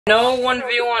No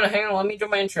 1v1. Hang on, let me do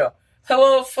my intro.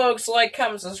 Hello, folks. Like,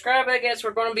 comment, subscribe. I guess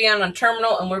we're going to be on a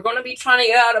terminal, and we're going to be trying to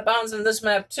get out of bounds in this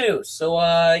map too. So,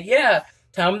 yeah,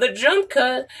 time to jump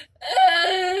cut.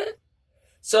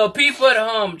 So, people at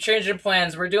home, change your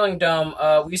plans. We're doing dome.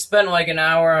 We spent like an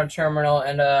hour on terminal,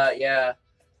 and yeah.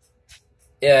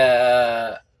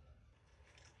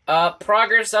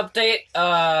 Progress update.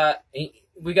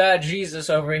 We got Jesus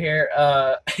over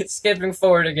here. Skipping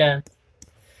forward again.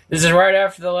 This is right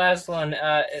after the last one.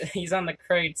 He's on the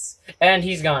crates, and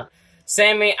he's gone.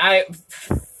 Sammy,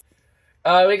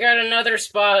 we got another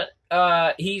spot.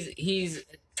 He's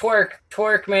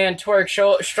twerk, man, twerk.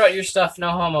 Strut your stuff,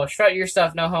 no homo. Strut your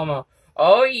stuff, no homo.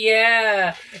 Oh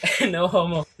yeah, no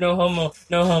homo.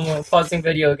 Pausing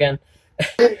video again.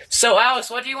 So, Alex,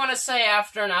 what do you want to say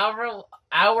after an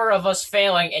hour of us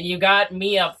failing, and you got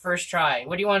me up first try?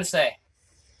 What do you want to say?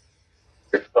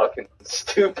 You're fucking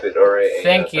stupid, alright?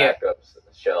 Thank you. Back up,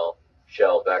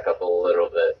 Shell, back up a little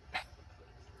bit.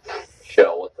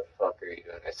 Shell, what the fuck are you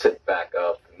doing? I said back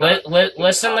up.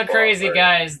 Listen to crazy off,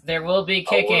 guys. There will be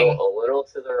kicking. A little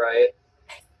to the right.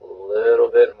 A little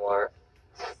bit more.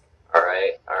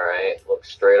 Alright. Look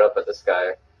straight up at the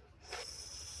sky.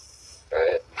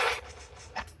 Alright.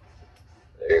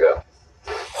 There you go.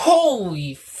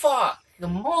 Holy fuck!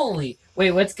 Moly!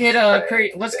 Wait, let's get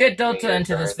let's get Delta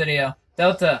into this video.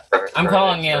 Delta, I'm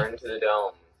calling you. Turn to the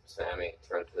dome, Sammy.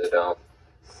 Turn to the dome.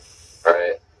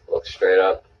 Alright, look straight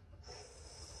up.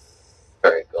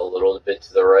 Alright, go a little bit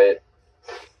to the right.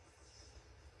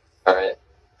 Alright,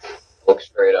 look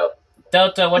straight up.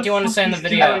 Delta, what do you want to say in the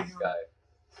video?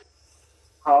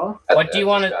 Huh? What do you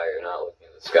want to... You're not looking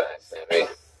at the sky, Sammy.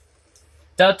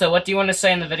 Delta, what do you want to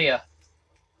say in the video?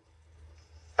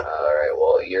 Alright,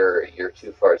 well, you're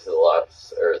too far to the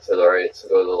left, or to the right, so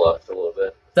go to the left a little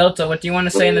bit. Delta, what do you want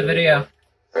to say in the video?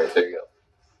 Alright, there you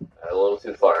go. A little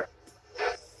too far.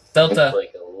 Delta.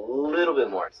 Like a little bit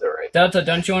more to the right. Delta,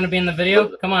 don't you want to be in the video?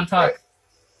 Come on, talk. Right.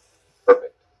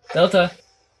 Perfect. Delta.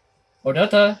 Oh,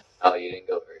 Delta. Oh, you didn't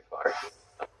go very far.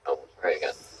 Oh, try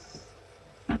again.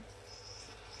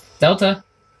 Delta.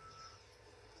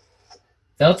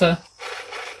 Delta.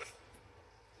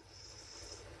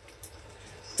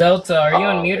 Delta, are you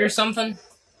on mute or something?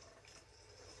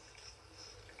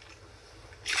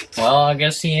 Well, I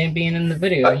guess he ain't being in the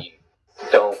video. You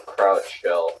don't crouch,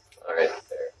 Shell. Alright,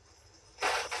 there.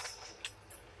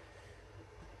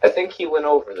 I think he went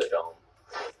over the dome.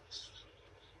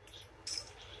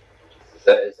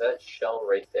 Is that Shell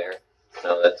right there?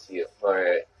 No, that's you.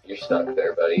 Alright, you're stuck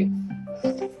there, buddy.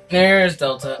 There's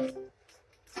Delta.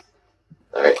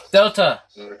 Alright. Delta!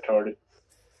 I'm retarded.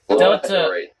 Delta!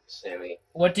 Right, Sammy.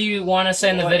 What do you want to say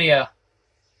in the video?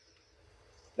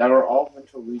 That we're all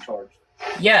mental retards.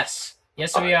 Yes.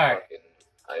 Yes, we are.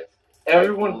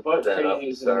 Everyone but that up,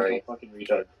 Crazy is a mental fucking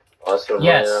retard. Also,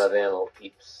 yes. running out of ammo,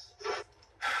 peeps.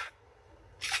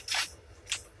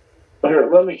 Here,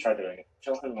 let me try doing it.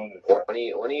 Tell him on the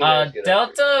When are you guys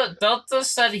gonna Delta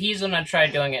said he's gonna try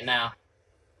doing it now.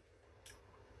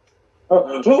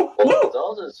 Oh, well,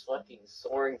 Delta's fucking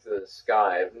soaring through the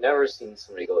sky. I've never seen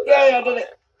somebody go that yeah, I did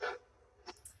it.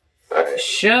 Alright.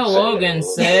 Shell Logan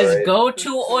says, right. go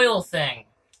to oil thing.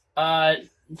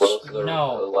 Close to the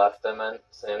no. left, I meant,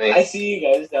 Sammy. I see you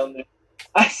guys down there.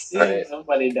 I see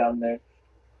somebody down there.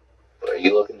 Are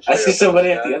you looking I see up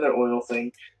somebody at at the other oil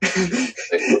thing.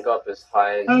 Like, look up as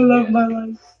high as I you love can. my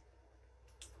life.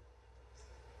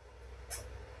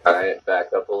 Alright,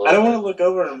 back up a little I don't bit. want to look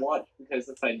over and watch, because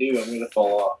if I do, I'm going to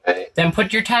fall off. Hey, Then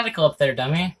put your tactical up there,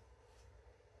 dummy.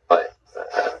 but,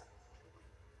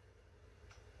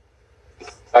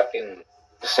 fucking,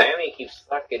 Sammy keeps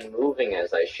fucking moving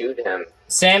as I shoot him.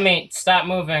 Sammy, stop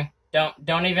moving.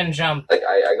 Don't even jump. Like,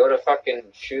 I go to fucking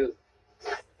shoot,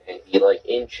 and he, like,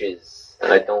 inches,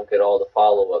 and I don't get all the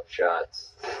follow-up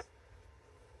shots.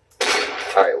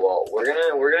 Alright, well, we're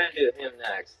gonna do him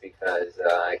next, because,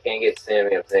 I can't get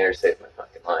Sammy up there to save my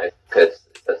fucking life, because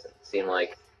it doesn't seem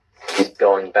like he's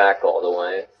going back all the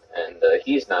way, and,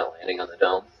 he's not landing on the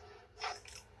dome.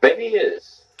 Maybe he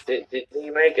is. Did he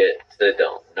make it to the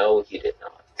dome? No, he did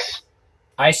not.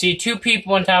 I see two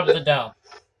people on top of the dome.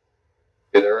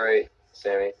 To the right,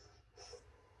 Sammy.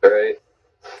 Alright.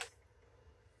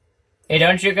 Hey,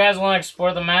 don't you guys want to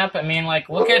explore the map? I mean, like,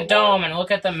 look at dome and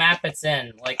look at the map it's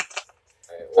in. Like,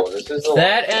 Alright, well, this is the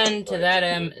that end to that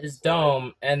end is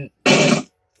dome, and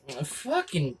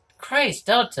fucking Christ,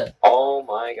 Delta. Oh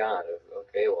my god.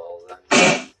 Okay, well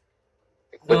then.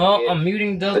 Well, I'm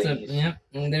muting Delta. Please. Yep,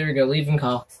 and there we go. Leave and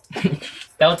call.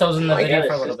 Delta was in the video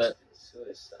for a little bit.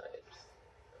 Suicide.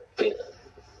 Okay, then.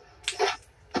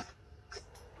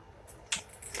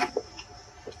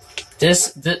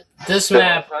 This So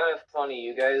map. kind of funny.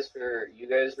 You guys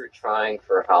were trying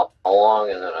for how long,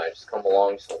 and then I just come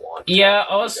along so long. Yeah,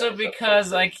 also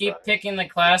because I keep picking the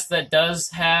class that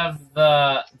does have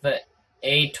the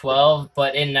A12,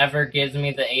 but it never gives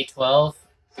me the A12.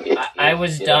 I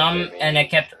was dumb, and it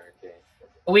kept.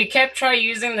 We kept trying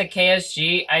using the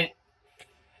KSG.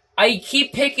 I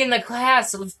keep picking the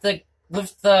class with the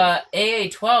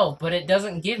AA12, but it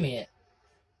doesn't give me it.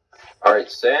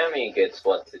 Alright, Sammy gets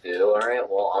what to do. Alright,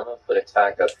 well, I'm gonna put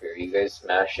attack up here. You guys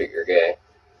smash it, you're gay.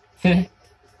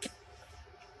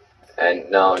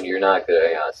 And no, you're not good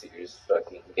at Yahtzee, you're just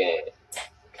fucking gay.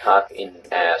 Cock in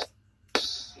ass.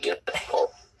 You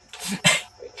know.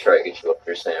 Try to get you up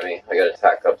there, Sammy. I got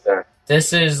attack up there.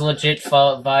 This is legit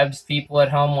Fallout vibes, people at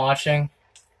home watching.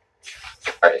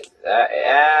 Alright,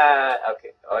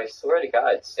 okay. Oh, I swear to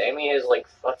God, Sammy has like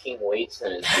fucking weights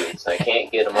in his boots. I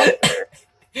can't get him up there.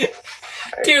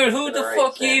 Right, dude, who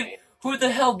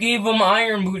the hell gave him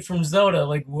iron boots from Zelda?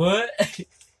 Like, what?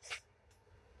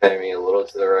 Sammy, a little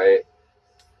to the right.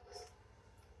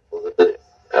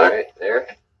 Alright,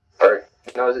 there. Alright.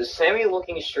 Now, is Sammy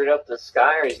looking straight up the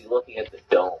sky, or is he looking at the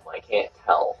dome? I can't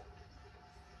tell.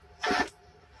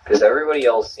 Because everybody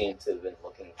else seems to have been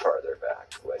looking farther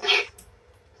back, which...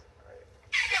 Alright.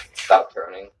 Stop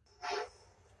turning.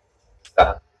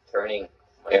 Stop turning.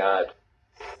 Oh my God.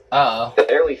 Uh-oh.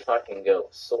 There we fucking go.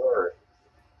 Soar.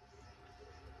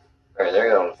 Alright, there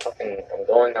you go. I'm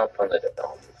going up on the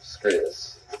dome. Screw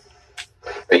this.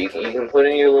 But you can put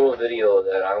in your little video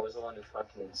that I was the one who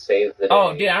fucking saved the day.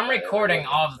 Oh, dude, I'm recording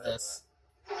all of this.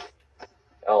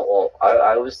 Oh, well,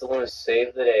 I was the one who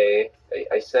saved the day.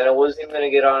 I said I wasn't even going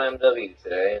to get on MW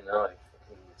today, and now I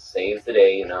fucking saved the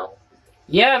day, you know.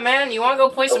 Yeah, man, you want to go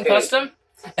play some custom?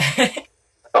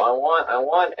 I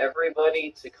want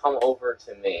everybody to come over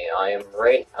to me. I am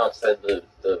right outside the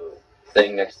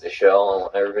thing next to Shell. I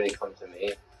want everybody to come to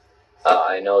me.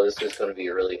 I know this is going to be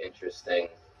really interesting.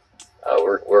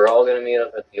 We're all going to meet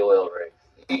up at the oil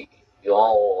rig. You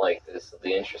all will like this. It'll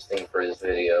be interesting for his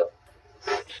video.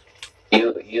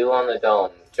 You on the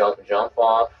dome, jump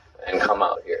off and come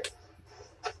out here.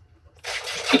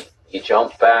 You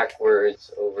jump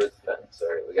backwards over the fence.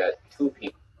 Alright, we got 2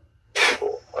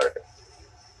 people. Alright.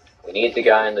 We need the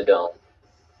guy in the dome.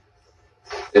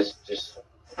 Just...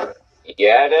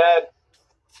 Yeah, Dad?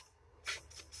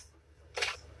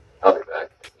 I'll be back.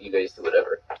 You guys do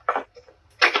whatever.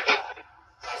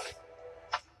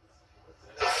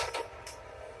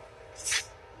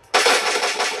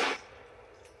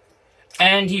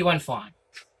 And he went flying.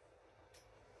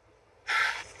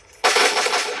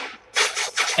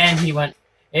 And he went,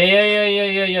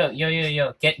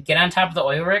 yo. Get on top of the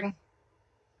oil rig.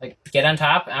 Like, get on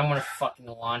top, and I'm gonna fucking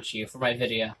launch you for my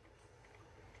video.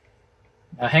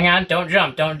 Now, hang on, don't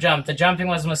jump. The jumping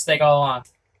was a mistake all along.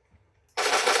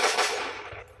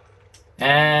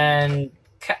 And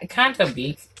kind of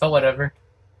beak, but whatever.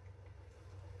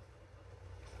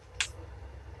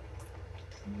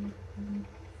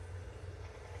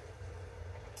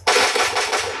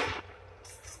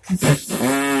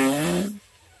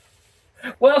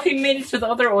 Well, he made it to the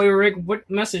other oil rig. What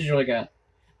message do I got?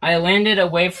 I landed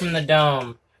away from the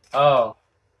dome. Oh.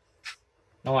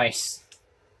 Nice.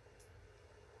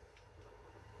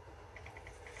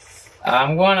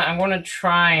 I'm gonna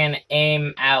try and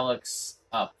aim Alex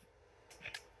up.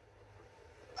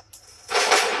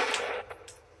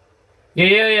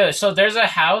 Yo. So there's a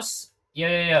house.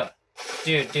 Yo.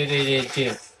 Dude.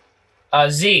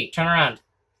 Z, turn around.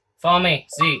 Follow me.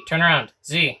 Z, turn around.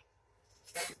 Z.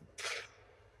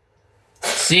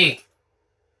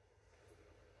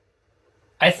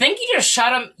 I think you just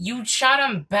shot him. You shot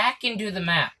him back into the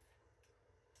map.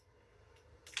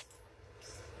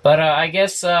 But I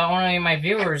guess one of my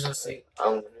viewers will see.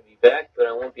 I'm gonna be back, but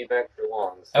I won't be back for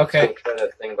long. So okay. Let's go try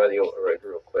that thing by the oil rig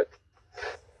real quick.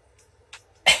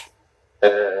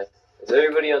 Is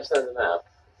everybody outside the map?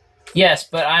 Yes,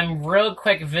 but I'm real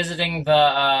quick visiting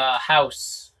the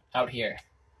house out here.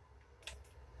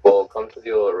 Well, come to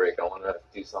the oil rig. I want to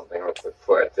do something real quick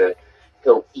before I have to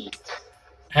go eat.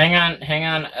 Hang on.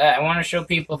 I want to show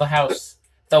people the house.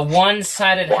 The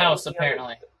one-sided house,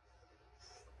 apparently.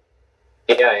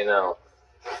 Yeah, I know.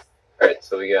 Alright,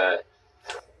 so we got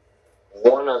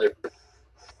one other...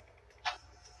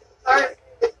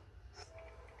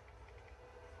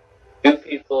 Two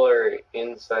people are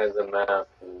inside the map.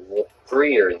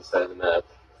 3 are inside the map.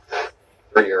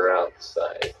 3 are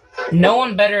outside. No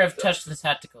one better have touched the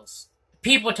tacticals.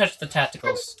 People touched the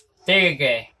tacticals. There you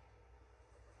go.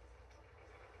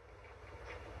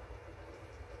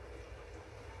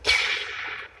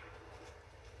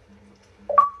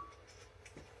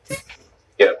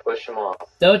 Yeah, push him off.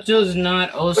 Dojo's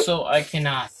not, also I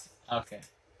cannot. Okay.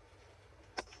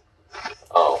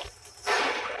 Oh.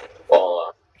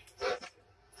 Well,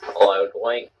 I would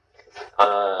like,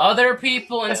 Other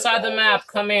people inside the map,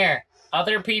 come here.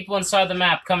 Other people inside the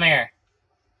map, come here.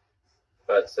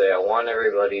 I'd say I want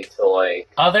everybody to, like...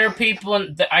 Other people,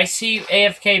 I see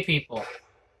AFK people.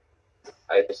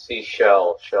 I see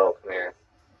Shell. Shell, come here.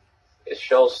 Is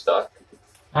Shell stuck?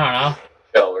 I don't know.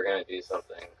 Shell, we're gonna do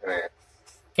something. Come here.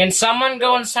 Can someone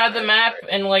go inside the map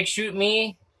and, like, shoot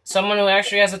me? Someone who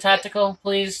actually has a tactical,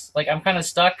 please? Like, I'm kind of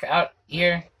stuck out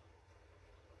here.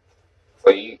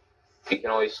 Well, you can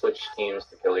always switch teams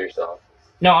to kill yourself.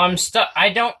 No, I'm stuck. I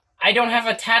don't have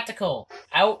a tactical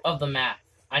out of the map.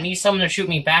 I need someone to shoot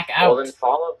me back out. Well, then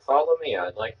follow me.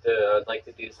 I'd like to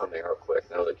do something real quick.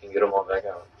 Now we can get them all back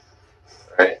out.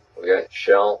 All right, we got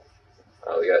Shell.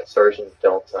 We got Sergeant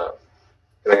Delta.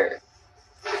 Come here.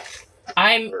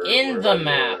 I'm in the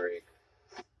map.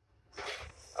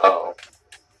 Oh.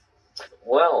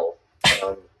 Well.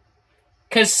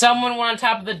 Because someone went on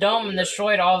top of the dome and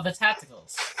destroyed all of the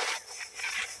tacticals.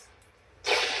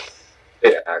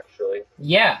 Yeah, actually.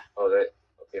 Yeah. Oh, that.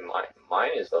 Okay,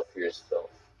 mine is up here still.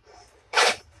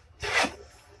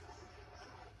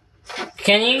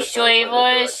 Can you save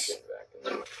us?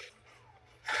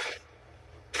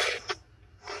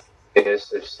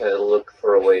 Yes, I just had to look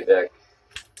for a way back.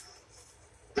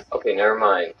 Okay, never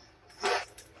mind.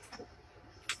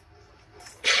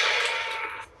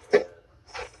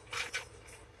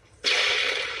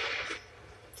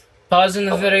 Pausing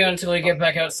the video until we get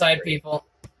back outside, people.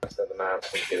 Set the map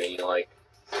and giving you like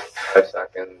 5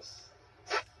 seconds.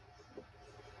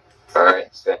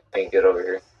 Alright, so get over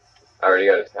here. I already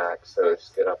got attacked, so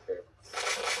just get up here.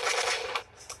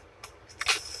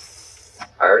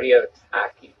 I already have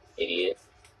attack, you idiot.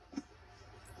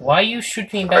 Why you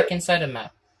shoot me back inside a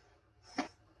map?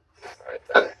 Alright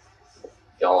then.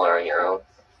 Y'all are on your own.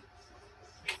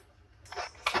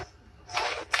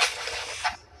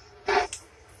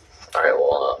 Alright,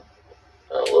 well,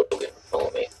 Logan,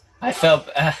 follow me. I felt,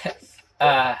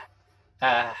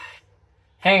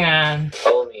 hang on.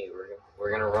 Follow me,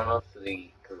 we're gonna run off to the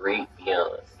great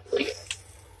beyond. Like, 2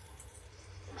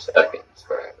 seconds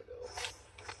where I have to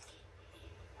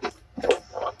go. Come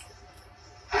on.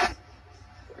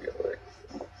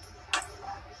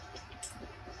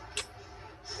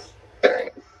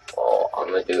 Alright, well, I'm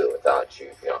gonna do it without you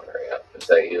if you don't hurry up. Is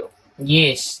that you?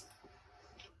 Yes.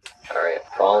 Alright,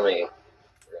 follow me.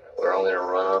 We're all gonna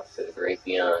run off to the great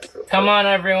beyond. Come on,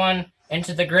 everyone,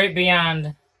 into the great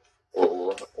beyond.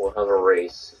 We'll have a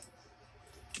race.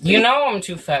 You know I'm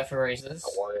too fat for races. I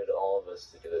wanted all of us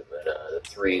to do it, but the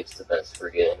 3 is the best for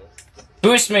getting.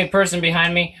 Boost me, person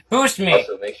behind me. Boost me.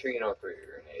 Also, make sure you don't throw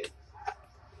your grenade.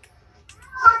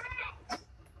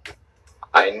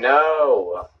 I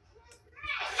know.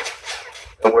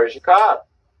 And where's your cop?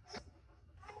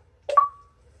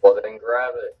 Well, then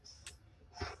grab it.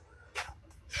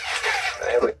 I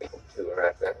have like 2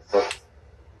 right there.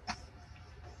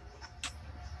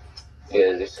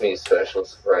 Yeah, there's gonna be a special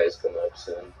surprise coming up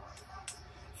soon.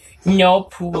 No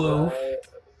poo.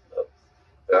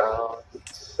 About,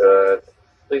 I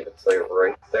believe it's like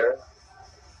right there.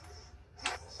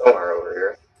 Somewhere over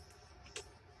here.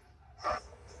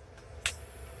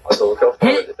 Also, look how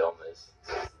far the dome is.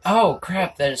 Oh,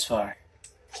 crap, that is far.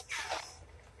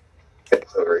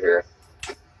 It's over here.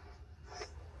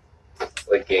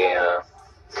 Like a, I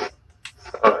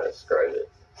don't know how to describe it.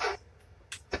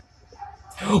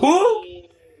 Ooh!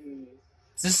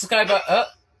 Is this guy about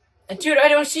dude, I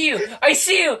don't see you! I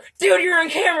see you! Dude, you're on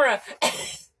camera!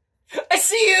 I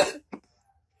see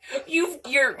you!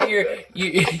 You're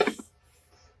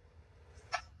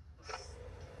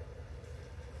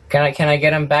Can I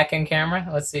get him back in camera?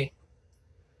 Let's see.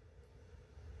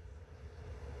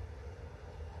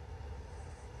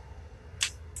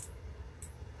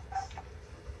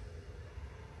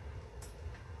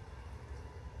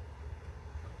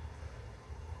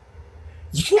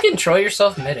 You can control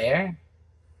yourself mid-air?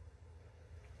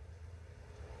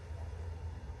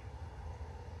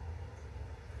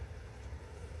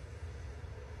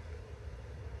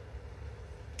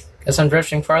 Guess I'm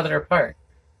drifting farther apart.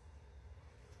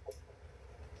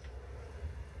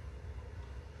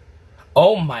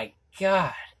 Oh my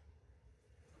god.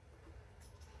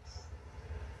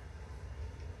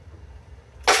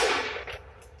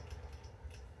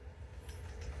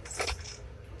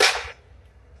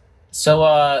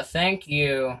 So, thank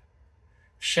you.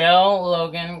 Shell,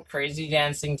 Logan, Crazy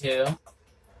Dancing 2,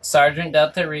 Sergeant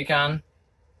Delta Recon,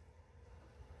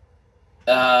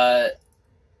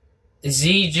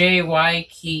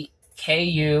 ZJYKU,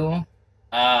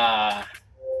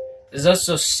 There's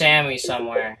also Sammy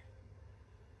somewhere.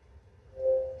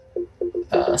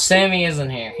 Sammy isn't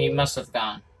here. He must have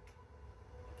gone.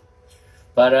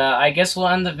 But I guess we'll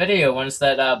end the video once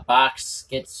that box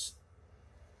gets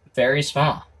very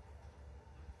small.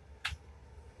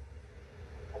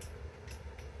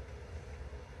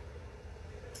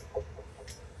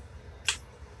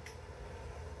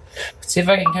 Let's see if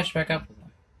I can catch back up with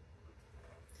him.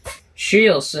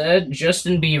 Shield said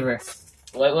Justin Bieber.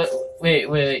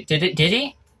 Wait. Did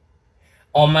he?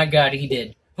 Oh my god, he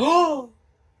did. Oh!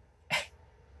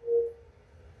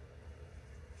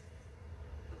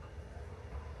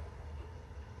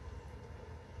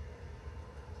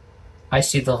 I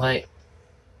see the light.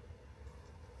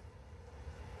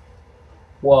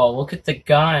 Whoa, look at the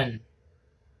gun.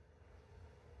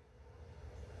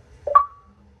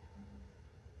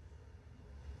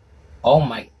 Oh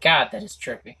my god, that is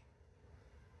trippy.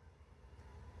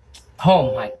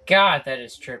 Oh my god, that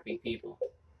is trippy, people.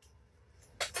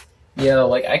 Yo,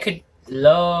 like, I could...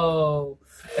 Low.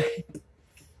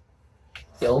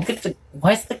 Yo, look at the...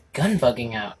 Why is the gun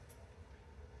bugging out?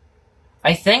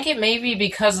 I think it may be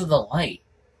because of the light.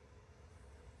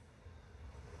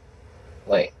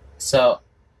 Wait,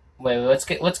 let's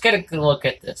get a good look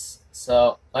at this.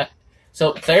 So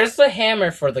there's the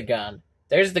hammer for the gun.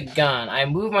 There's the gun. I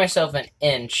move myself an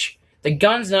inch. The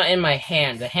gun's not in my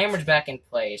hand. The hammer's back in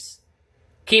place.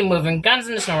 Keep moving. Gun's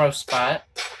in its normal spot.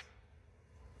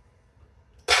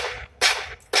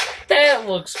 That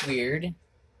looks weird.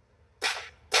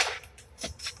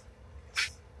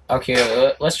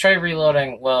 Okay, let's try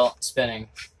reloading while spinning.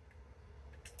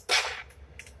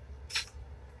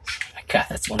 My god,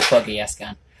 that's one buggy-ass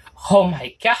gun. Oh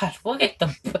my god, look at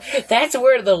the... That's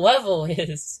where the level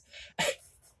is.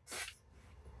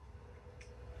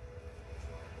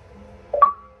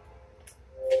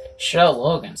 Shell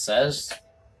Logan says,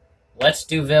 let's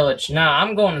do village. Nah,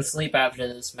 I'm going to sleep after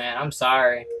this, man. I'm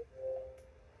sorry.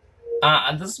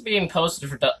 This is being posted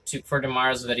for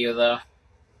tomorrow's video, though.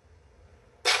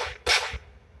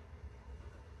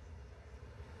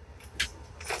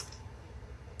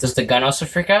 Does the gun also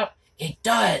freak out? It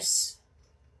does!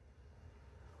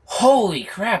 Holy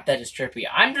crap, that is trippy.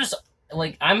 I'm just,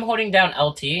 like, I'm holding down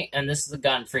LT, and this is the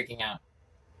gun freaking out.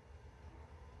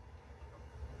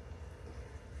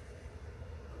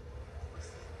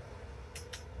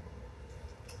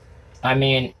 I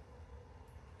mean...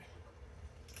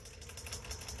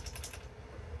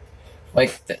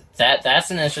 Like, that's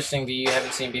an interesting view you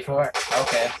haven't seen before.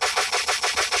 Okay.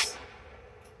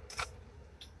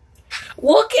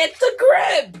 Look at the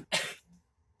grip!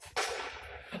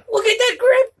 Look at that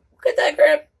grip! Look at that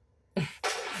grip!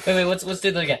 Wait, let's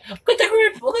do that again. Look at the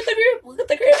grip! Look at the grip! Look at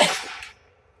the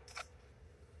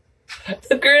grip!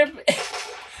 The grip!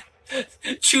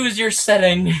 Choose your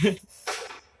setting.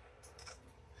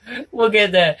 Look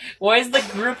at that. Why is the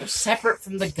grip separate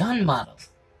from the gun model?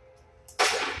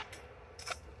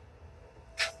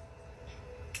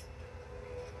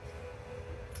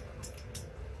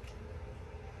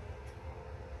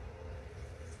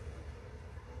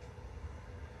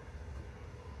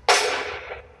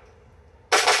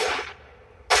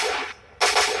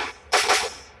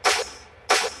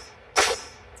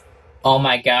 Oh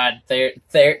my god, the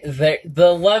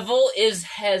level is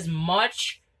as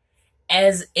much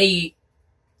as it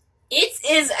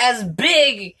is as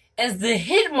big as the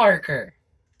hit marker.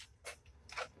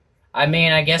 I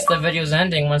mean, I guess the video's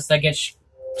ending once that gets,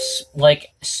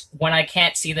 when I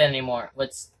can't see that anymore.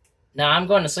 Nah, I'm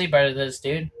going to sleep out of this,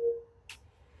 dude.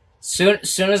 Soon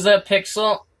as I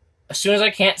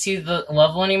can't see the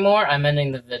level anymore, I'm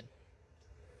ending the vid.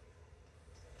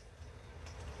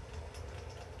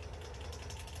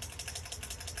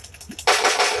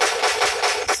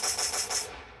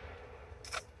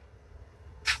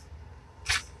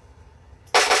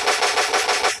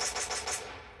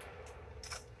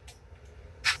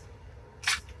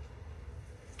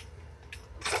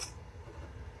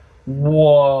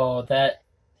 Whoa,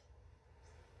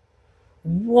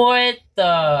 what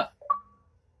the...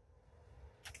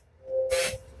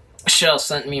 Shell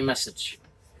sent me a message.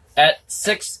 At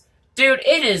 6... Dude,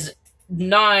 it is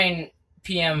 9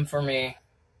 p.m. for me.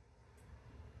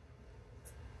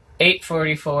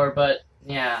 8:44, but,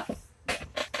 yeah.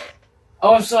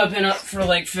 Also, I've been up for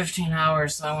like 15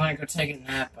 hours, so I want to go take a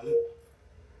nap. I'm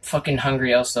fucking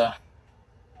hungry also.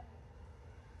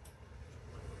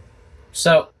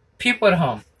 So... People at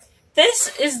home.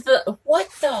 This is the... What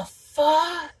the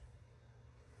fuck?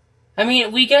 I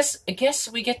mean, I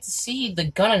guess we get to see the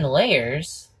gun in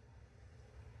layers.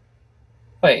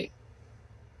 Wait.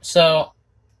 So,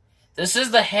 this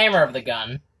is the hammer of the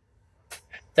gun.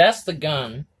 That's the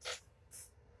gun.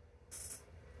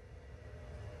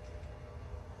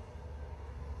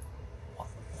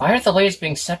 Why are the layers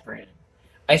being separated?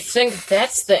 I think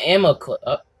that's the ammo clip.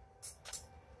 Oh.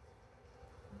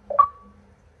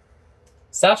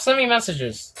 Stop sending me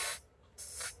messages.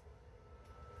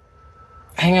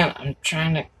 Hang on, I'm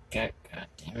trying to get. God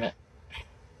damn it.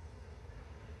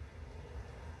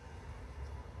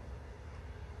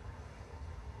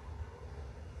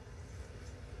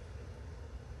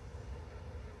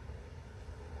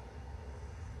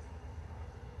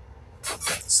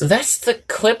 So that's the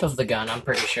clip of the gun, I'm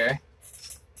pretty sure.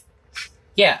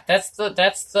 Yeah, that's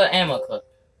the ammo clip.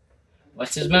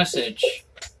 What's his message?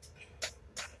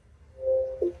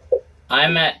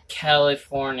 I'm at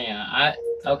California.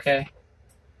 Okay.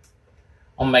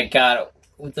 Oh my god.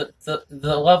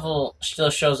 The level still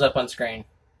shows up on screen.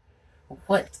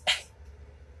 What?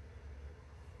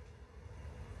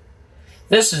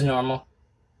 This is normal.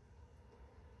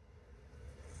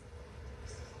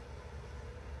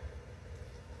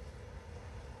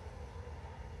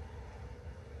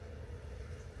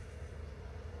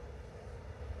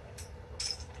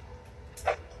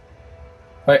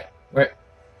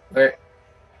 Where?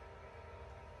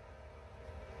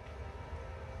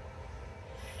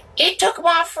 It took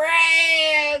my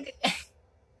frag!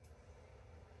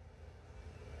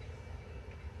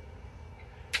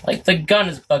 Like, the gun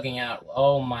is bugging out.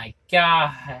 Oh my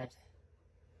god.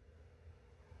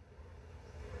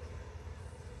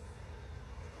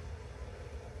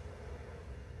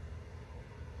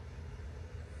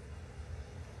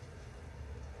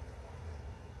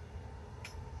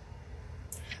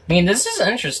 I mean, this is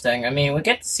interesting. I mean, we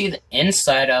get to see the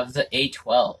inside of the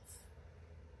A12.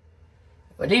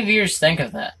 What do you viewers think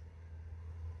of that?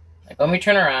 Like, when we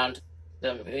turn around,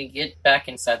 then we get back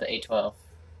inside the A12.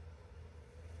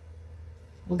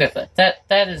 Look at that.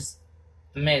 That is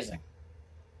amazing.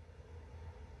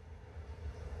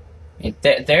 I mean,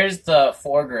 there's the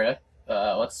foregrip.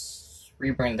 Let's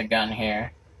rebring the gun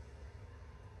here.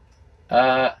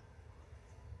 I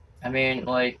mean,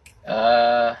 like,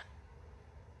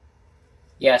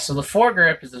 yeah, so the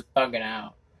foregrip is just bugging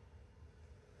out.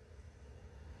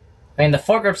 I mean, the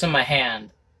foregrip's in my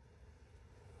hand.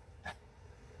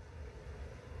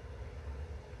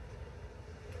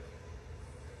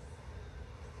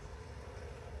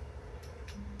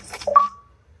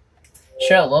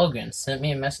 Shell Logan sent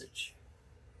me a message.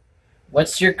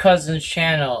 What's your cousin's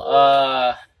channel?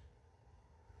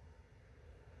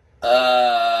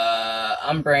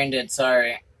 I'm brain dead,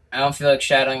 sorry. I don't feel like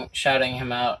shouting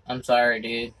him out. I'm sorry,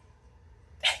 dude.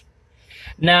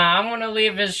 Nah, I'm gonna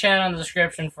leave his channel in the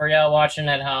description for y'all watching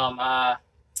at home. I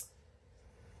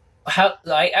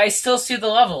still see the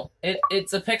level.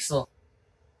 It's a pixel.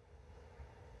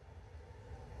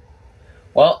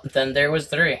 Well, then there was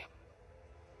 3.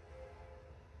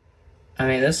 I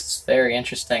mean, this is very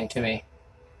interesting to me.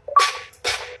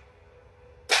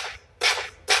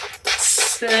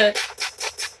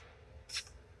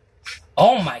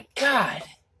 Oh my god!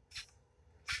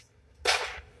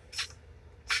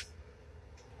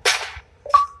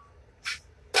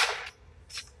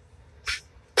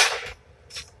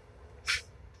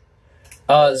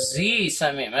 Z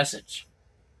sent me a message.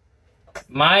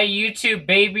 My YouTube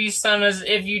baby son is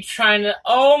if you trying to.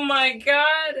 Oh my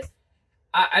god!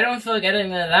 I don't feel like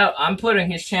editing that out. I'm putting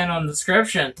his channel in the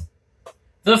description.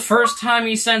 The first time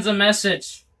he sends a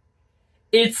message,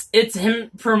 it's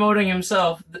him promoting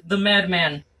himself. The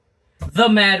madman. The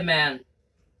madman.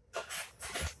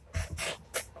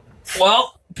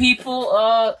 Well,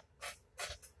 people,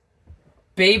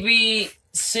 baby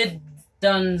Sid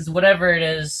Duns, whatever it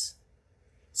is.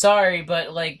 Sorry,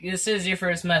 but, like, this is your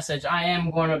first message. I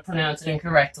am going to pronounce it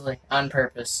incorrectly. On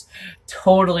purpose.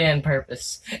 Totally on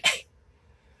purpose.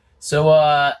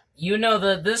 So, you know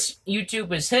that this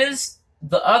YouTube is his.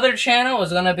 The other channel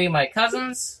is going to be my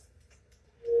cousin's.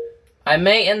 I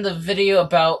may end the video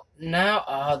about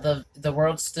now. The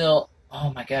world's still.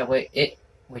 Oh my god! Wait,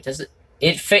 does it?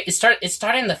 It's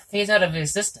starting to phase out of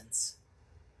existence.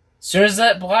 As soon as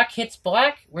that block hits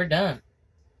black, we're done.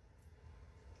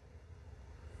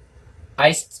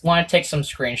 I want to take some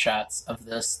screenshots of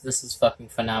this. This is fucking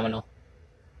phenomenal.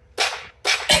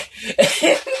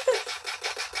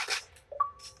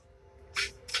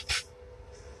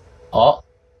 Oh,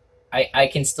 I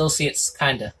can still see it,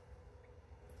 kinda.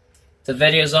 The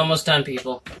video's almost done,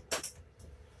 people.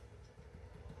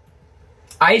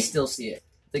 I still see it.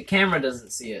 The camera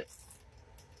doesn't see it.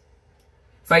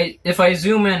 If I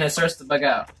zoom in, it starts to bug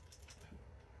out.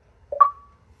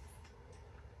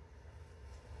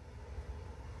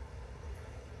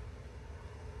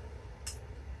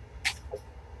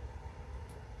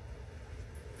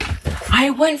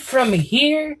 I went from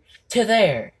here to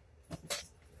there.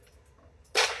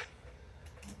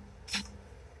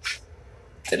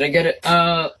 Did I get it?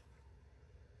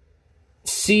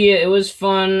 See ya, it was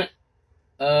fun.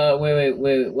 Wait.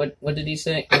 What did he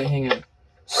say? Wait, hang on.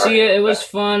 See ya, it was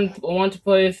fun. I want to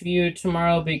play with you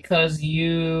tomorrow because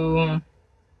you... Oh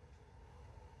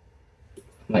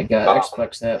my god,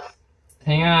 Xbox that.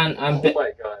 Hang on, Oh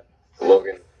my god.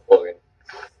 Logan.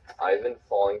 I've been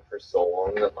falling for so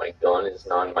long that my gun is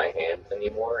not in my hand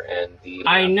anymore, and the...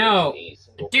 I know.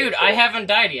 Dude, pixel. I haven't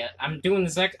died yet. I'm doing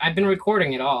this I've been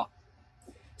recording it all.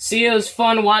 See, it was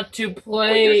fun. Want to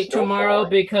play tomorrow falling.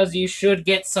 Because you should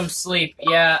get some sleep.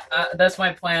 Yeah, that's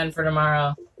my plan for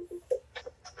tomorrow.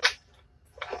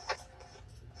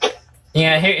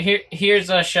 Yeah,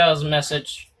 here's Shell's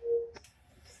message.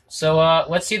 So,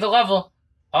 let's see the level.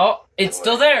 Oh, it's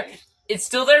still there. It's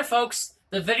still there, folks.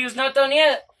 The video's not done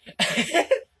yet.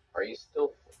 Are you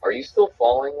still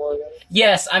falling, Logan?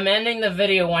 Yes, I'm ending the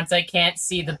video once I can't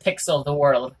see the pixel of the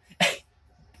world.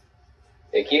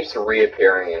 It keeps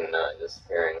reappearing and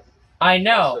disappearing. I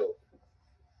know. Also,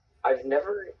 I've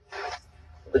never...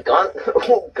 The gun...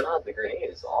 Oh god, the grenade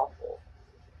is awful.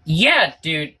 Yeah,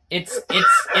 dude. It's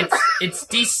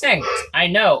distinct. I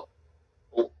know.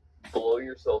 Blow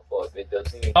yourself up. It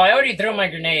doesn't even... Oh, I already threw my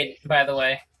grenade, by the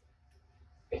way.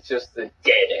 It's just the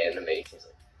dead animations.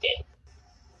 Like,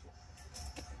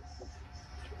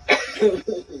 dead.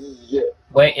 Yeah.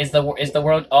 Wait, is the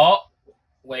world... Oh!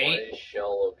 Wait. Why is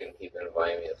Shell Logan keep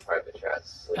inviting me to private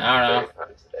chats? Like, I don't know. 30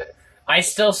 times a day. I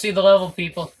still see the level,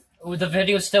 people. Ooh, the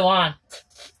video's still on.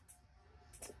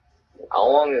 How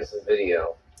long is the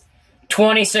video?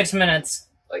 26 minutes.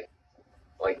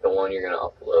 Like the one you're gonna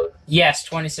upload? Yes,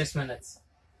 26 minutes.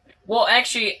 Well,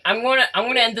 actually, I'm gonna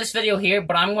end this video here,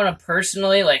 but I'm gonna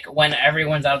personally, like, when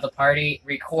everyone's out of the party,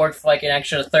 record for like an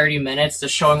extra 30 minutes to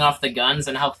showing off the guns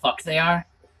and how fucked they are.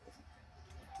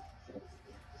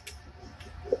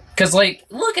 Cause, like,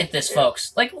 look at this,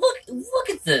 folks. Like, look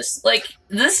at this. Like,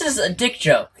 this is a dick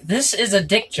joke. This is a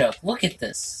dick joke. Look at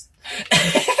this.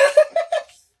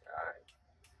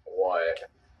 What?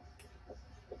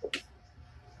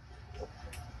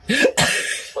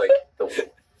 It's like the...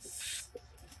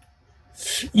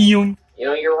 You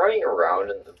know, you're running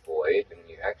around in the void, and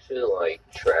you actually, like,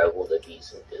 traveled a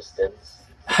decent distance.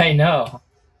 I know.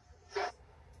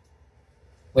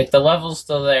 Wait, the level's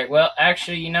still there. Well,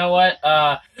 actually, you know what?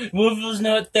 Level's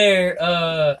not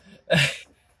there.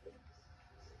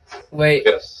 Wait.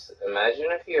 Just imagine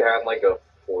if you had, like, a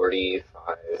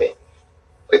 45-inch,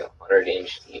 like,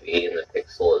 100-inch TV, and the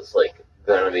pixel is, like,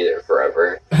 gonna be there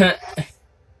forever.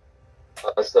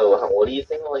 So, what do you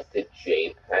think of, like, the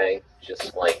JPEG,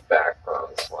 just, like,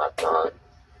 background slapped on?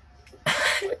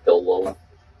 Like, the low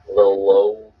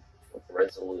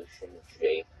resolution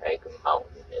JPEG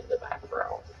mountain in the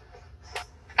background.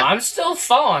 I'm still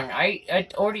falling. I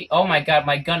already... Oh my god,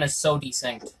 my gun is so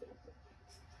desynced.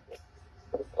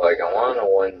 Like, I want to know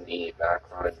when the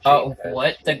background JPEG... Oh,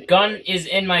 what? The gun is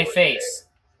in my face.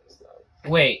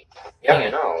 Wait. Yeah, I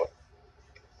know.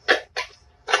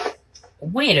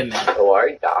 Wait a minute. Oh,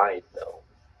 I died, though.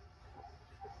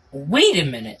 Wait a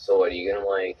minute. So what, are you gonna,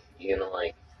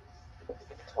 like...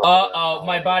 Uh-oh,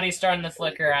 my body's starting to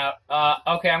flicker out.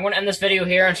 Okay, I'm gonna end this video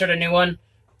here and start a new one.